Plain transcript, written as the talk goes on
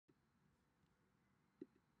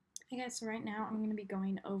Hey guys, so right now I'm going to be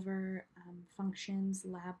going over functions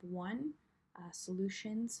lab 1,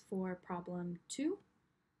 solutions for problem 2.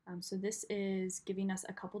 So this is giving us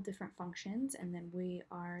a couple different functions, and then we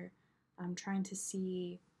are trying to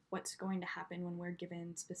see what's going to happen when we're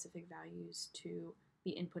given specific values to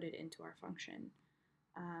be inputted into our function.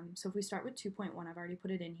 So if we start with 2.1, I've already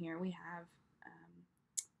put it in here. We have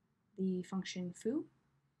the function foo.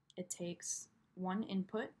 It takes one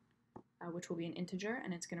input, which will be an integer,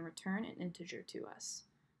 and it's going to return an integer to us,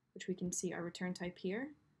 which we can see our return type here,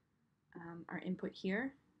 our input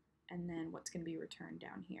here, and then what's going to be returned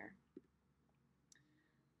down here.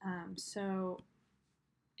 So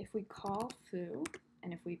if we call foo,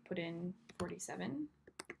 and if we put in 47,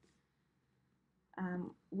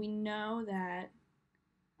 we know that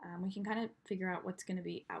we can kind of figure out what's going to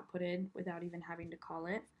be outputted without even having to call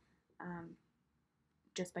it,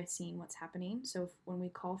 just by seeing what's happening. So when we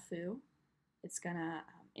call foo, it's going to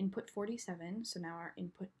input 47, so now our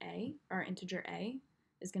input A, our integer A,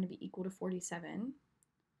 is going to be equal to 47.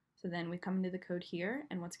 So then we come into the code here,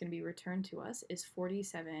 and what's going to be returned to us is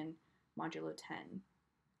 47 modulo 10,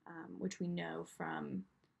 which we know from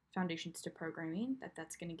Foundations to Programming that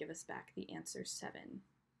that's going to give us back the answer 7.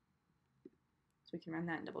 So we can run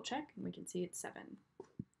that and double check, and we can see it's 7.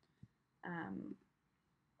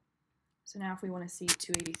 So now if we want to see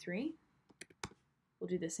 283, we'll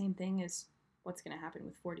do the same thing as what's going to happen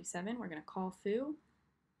with 47. We're going to call foo.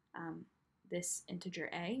 This integer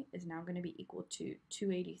A is now going to be equal to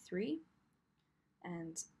 283,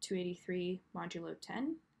 and 283 modulo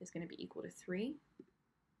 10 is going to be equal to 3.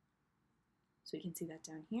 So we can see that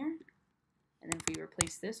down here. And then if we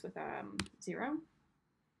replace this with 0,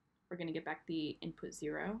 we're going to get back the input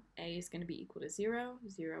 0. A is going to be equal to 0.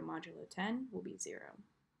 0 modulo 10 will be 0.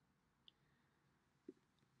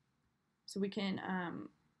 So we can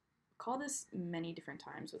call this many different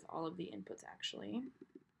times with all of the inputs, actually,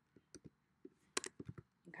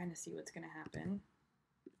 and kind of see what's going to happen.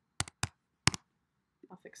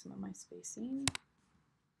 I'll fix some of my spacing.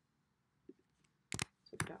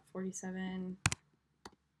 So we've got 47,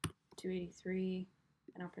 283,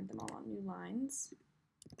 and I'll print them all on new lines.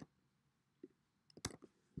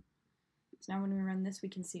 So now when we run this, we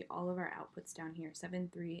can see all of our outputs down here, 7,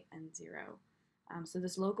 3, and 0. So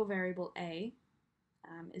this local variable A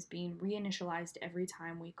is being reinitialized every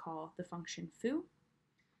time we call the function foo,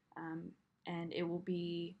 and it will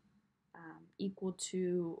be equal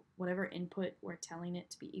to whatever input we're telling it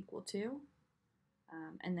to be equal to,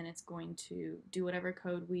 and then it's going to do whatever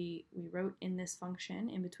code we wrote in this function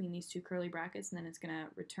in between these two curly brackets, and then it's going to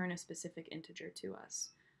return a specific integer to us.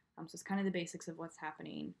 So it's kind of the basics of what's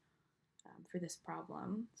happening for this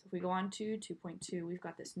problem. So if we go on to 2.2, we've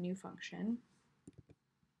got this new function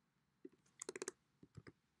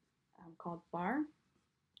called bar.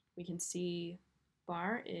 We can see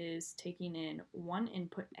bar is taking in one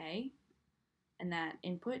input A, and that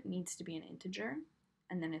input needs to be an integer,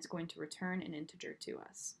 and then it's going to return an integer to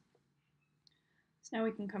us. So now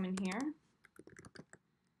we can come in here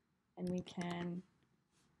and we can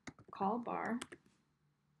call bar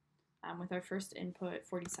with our first input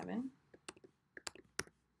 47.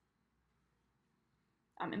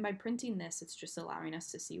 And by printing this, it's just allowing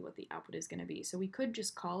us to see what the output is going to be. So we could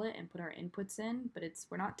just call it and put our inputs in, but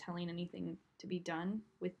we're not telling anything to be done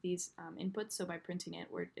with these inputs. So by printing it,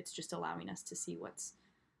 it's just allowing us to see what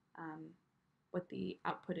the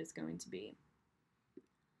output is going to be.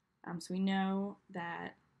 So we know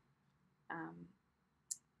that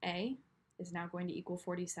A is now going to equal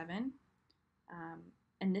 47.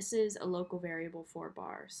 And this is a local variable for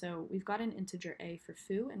bar. So we've got an integer A for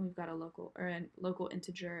foo, and we've got a local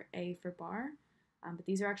integer A for bar. But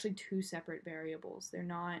these are actually two separate variables. They're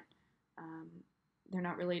not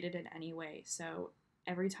related in any way. So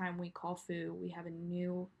every time we call foo, we have a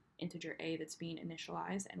new integer A that's being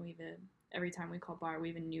initialized, and every time we call bar, we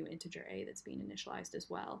have a new integer A that's being initialized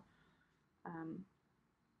as well.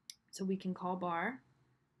 So we can call bar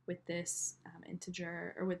with this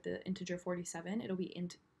integer, or with the integer 47. It'll be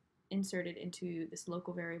inserted into this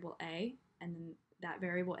local variable A, and then that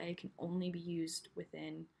variable A can only be used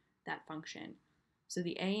within that function. So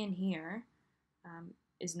the A in here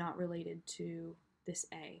is not related to this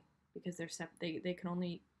A, because they can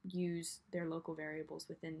only use their local variables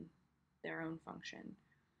within their own function.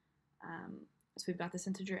 So we've got this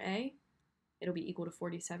integer A. It'll be equal to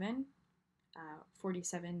 47.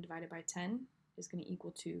 47 divided by 10 is going to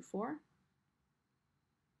equal to 4.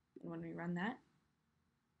 And when we run that,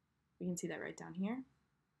 we can see that right down here.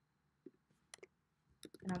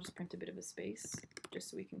 And I'll just print a bit of a space just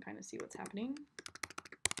so we can kind of see what's happening.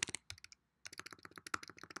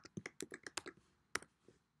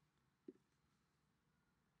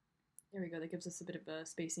 There we go, that gives us a bit of a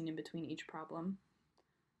spacing in between each problem.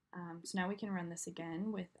 So now we can run this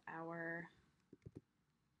again with our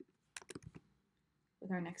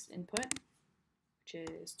next input, which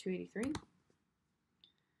is 283.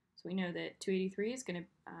 So we know that 283 is going to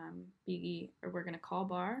we're going to call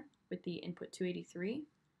bar with the input 283.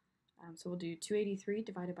 So we'll do 283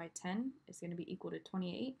 divided by 10 is going to be equal to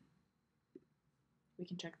 28. We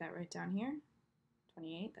can check that right down here.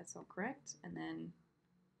 28, that's all correct. And then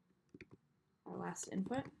our last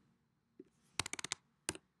input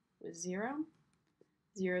was 0.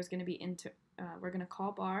 0 is going to be we're going to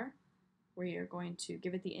call bar where you're going to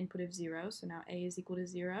give it the input of 0. So now A is equal to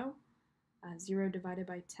 0. 0 divided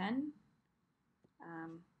by 10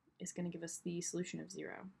 is going to give us the solution of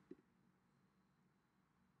 0.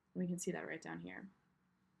 We can see that right down here.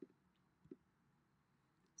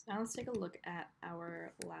 So now let's take a look at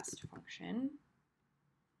our last function.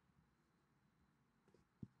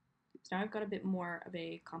 So now I've got a bit more of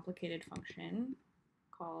a complicated function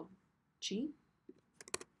called chi.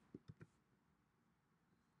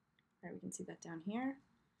 All right, we can see that down here.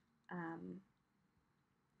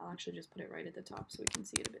 I'll actually just put it right at the top so we can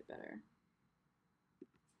see it a bit better.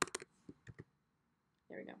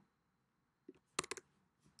 There we go.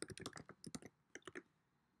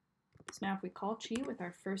 So now if we call chi with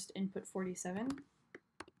our first input 47,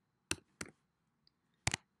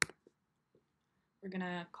 we're going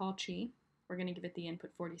to call chi. We're going to give it the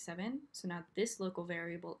input 47. So now this local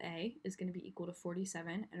variable a is going to be equal to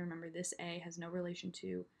 47. And remember, this a has no relation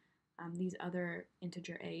to these other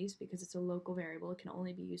integer a's because it's a local variable. It can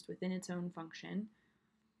only be used within its own function.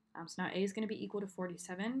 So now a is going to be equal to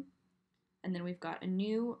 47. And then we've got a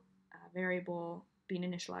new variable being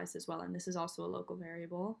initialized as well. And this is also a local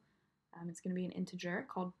variable. It's going to be an integer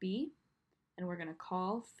called b. And we're going to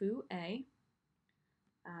call foo a.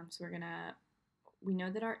 So we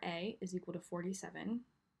know that our a is equal to 47.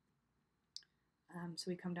 So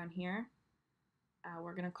we come down here.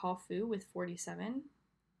 We're going to call foo with 47.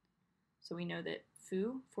 So we know that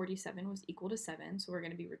foo 47 was equal to 7. So we're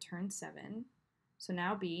going to be return 7. So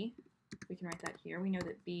now b, we can write that here. We know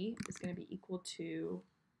that b is going to be equal to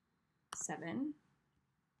 7.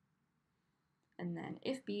 And then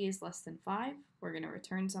if b is less than 5, we're going to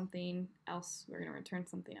return something else. We're going to return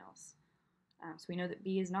something else. So we know that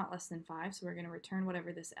b is not less than 5, so we're going to return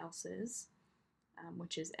whatever this else is,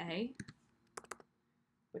 which is a,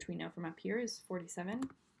 which we know from up here is 47,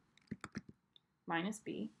 minus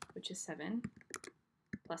b, which is 7,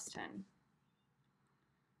 plus 10.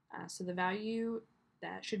 So the value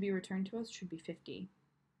that should be returned to us should be 50.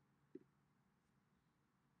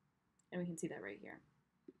 And we can see that right here.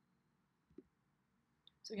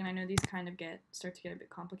 So again, I know these kind of start to get a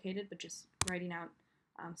bit complicated, but just writing out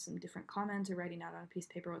some different comments or writing out on a piece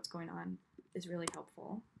of paper what's going on is really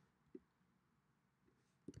helpful.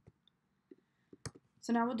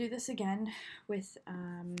 So now we'll do this again with,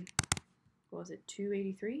 what was it,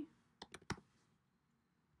 283?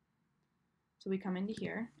 So we come into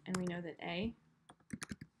here and we know that a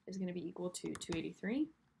is going to be equal to 283.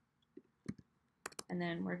 And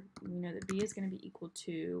then we know that b is going to be equal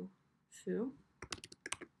to foo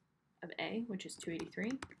of a, which is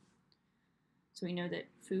 283. So we know that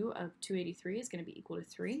foo of 283 is going to be equal to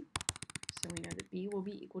 3. So we know that b will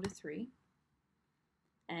be equal to 3.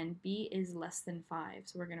 And b is less than 5.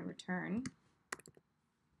 So we're going to return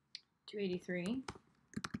 283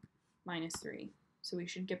 minus 3. So we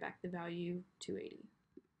should get back the value 280.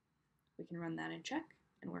 We can run that and check,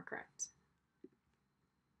 and we're correct.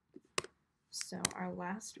 So our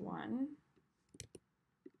last one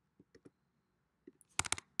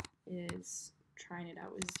is trying it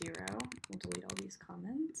out with 0. We'll delete all these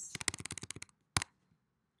comments.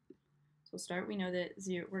 So we'll start. We know that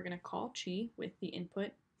we're going to call chi with the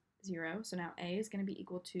input 0. So now a is going to be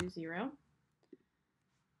equal to 0.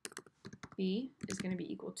 B is going to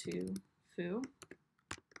be equal to foo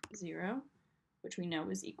 0, which we know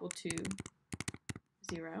is equal to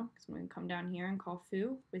 0. Because when we come down here and call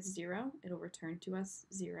foo with 0, it'll return to us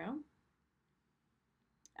 0.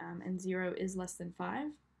 And 0 is less than 5.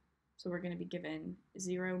 So we're going to be given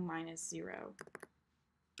 0 minus 0,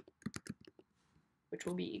 which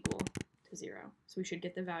will be equal to 0. So we should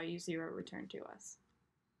get the value 0 returned to us.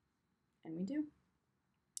 And we do.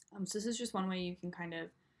 So this is just one way you can kind of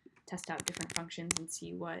test out different functions and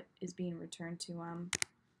see what is being returned to them.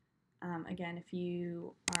 Again, if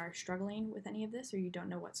you are struggling with any of this or you don't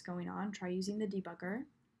know what's going on, try using the debugger.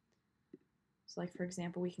 So like, for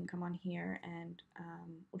example, we can come on here and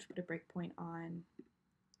we'll just put a breakpoint on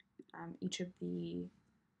each of the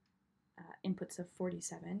inputs of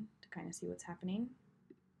 47 to kind of see what's happening.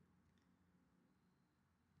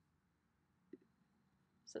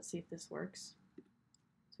 So let's see if this works.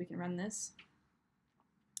 So we can run this.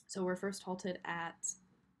 So we're first halted at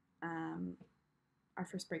our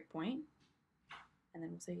first breakpoint, and then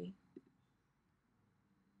we'll say,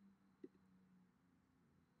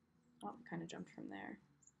 oh, kind of jumped from there.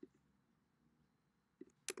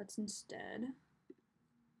 Let's instead,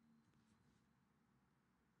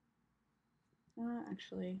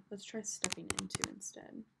 actually, let's try stepping into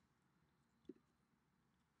instead.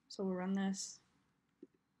 So we'll run this.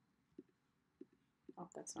 Oh,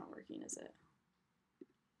 that's not working, is it?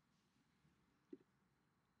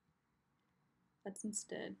 Let's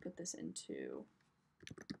instead put this into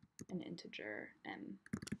an integer m.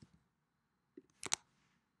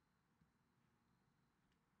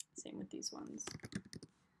 Same with these ones.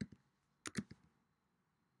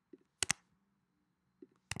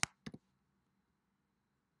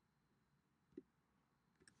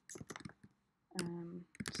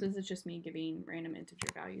 So this is just me giving random integer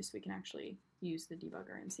values so we can actually use the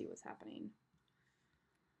debugger and see what's happening.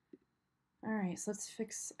 All right, so let's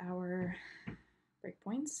fix our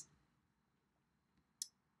breakpoints.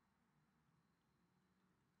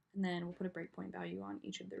 And then we'll put a breakpoint value on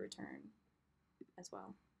each of the return as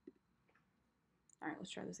well. All right, let's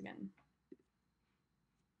try this again.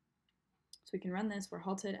 So we can run this. We're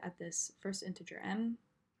halted at this first integer m.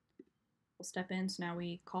 We'll step in, so now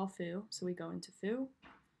we call foo, so we go into foo,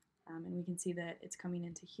 and we can see that it's coming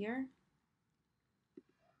into here.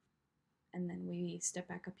 And then we step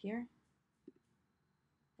back up here,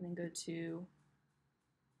 and then go to,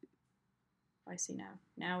 oh, I see now.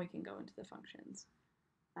 Now we can go into the functions.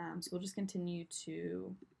 So we'll just continue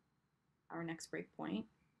to our next breakpoint,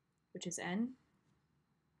 which is n.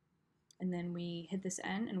 And then we hit this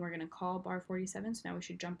n, and we're going to call bar 47. So now we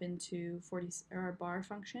should jump into our bar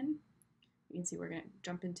function. You can see we're going to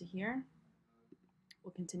jump into here.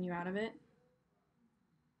 We'll continue out of it.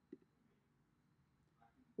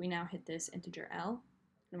 We now hit this integer L,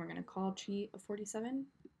 and we're going to call chi of 47.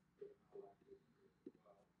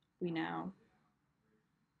 We now,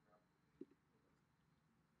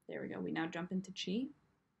 there we go, we now jump into chi.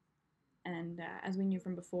 And as we knew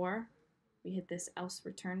from before, we hit this else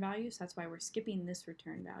return value, so that's why we're skipping this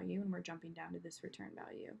return value and we're jumping down to this return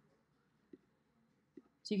value.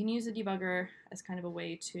 So you can use the debugger as kind of a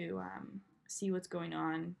way to see what's going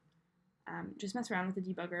on. Just mess around with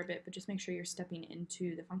the debugger a bit, but just make sure you're stepping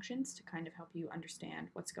into the functions to kind of help you understand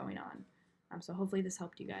what's going on. So hopefully this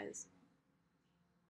helped you guys.